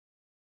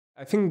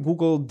I think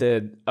Google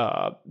did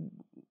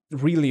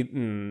really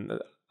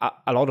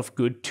a lot of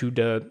good to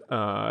the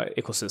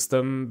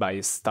ecosystem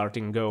by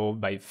starting Go,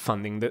 by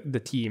funding the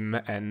team,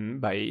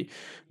 and by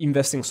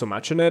investing so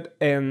much in it.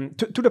 And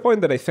to the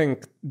point that I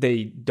think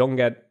they don't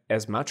get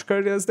as much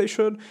credit as they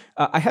should.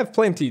 I have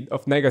plenty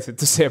of negative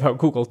to say about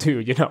Google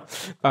too.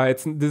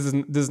 This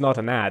is not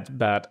an ad,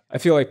 but I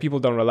feel like people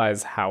don't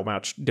realize how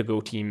much the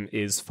Go team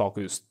is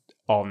focused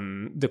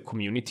on the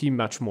community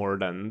much more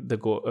than the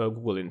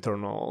Google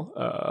internal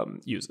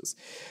users.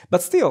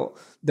 But still,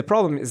 the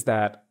problem is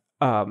that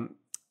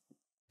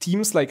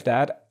teams like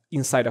that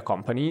inside a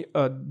company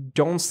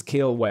don't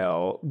scale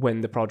well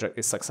when the project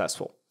is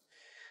successful.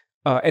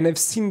 And I've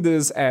seen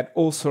this at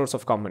all sorts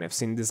of companies. I've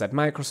seen this at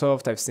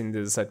Microsoft, I've seen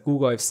this at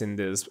Google, I've seen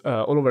this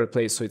all over the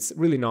place. So it's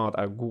really not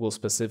a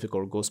Google-specific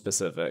or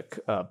Go-specific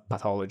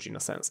pathology in a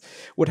sense.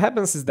 What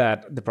happens is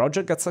that the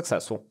project gets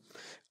successful.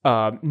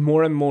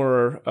 More and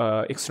more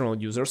external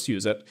users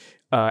use it.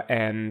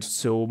 And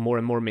so more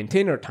and more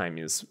maintainer time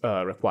is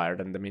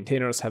required, and the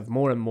maintainers have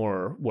more and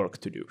more work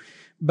to do.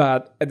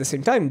 But at the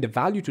same time, the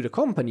value to the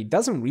company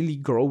doesn't really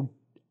grow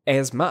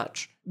as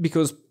much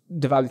because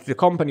the value to the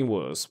company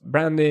was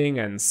branding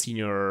and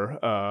senior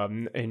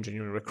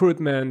engineering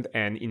recruitment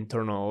and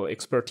internal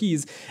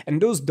expertise.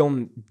 And those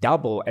don't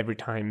double every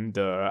time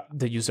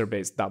the user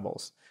base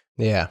doubles.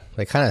 Yeah,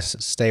 they kind of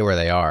stay where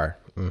they are.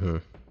 Mm-hmm.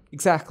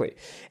 Exactly.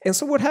 And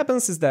so what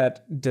happens is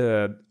that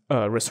the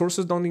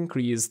resources don't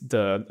increase,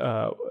 the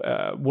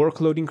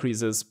workload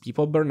increases,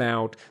 people burn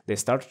out, they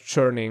start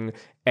churning,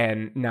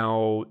 and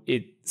now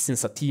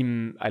since a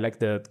team, I like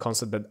the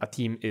concept that a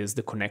team is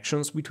the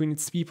connections between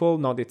its people,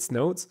 not its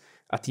nodes.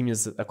 A team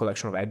is a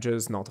collection of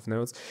edges, not of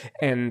nodes.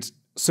 And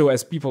so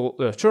as people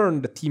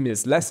churn, the team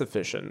is less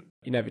efficient,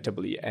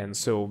 inevitably, and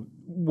so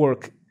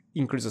work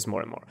increases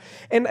more and more.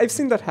 And I've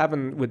seen that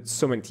happen with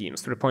so many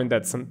teams, to the point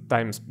that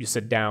sometimes you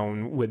sit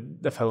down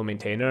with the fellow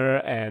maintainer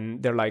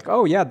and they're like,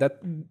 oh yeah, that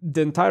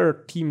the entire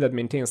team that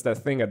maintains that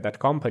thing at that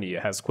company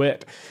has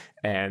quit.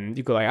 And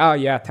you go like, oh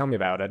yeah, tell me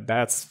about it.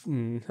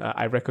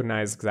 I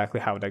recognize exactly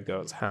how that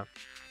goes, huh?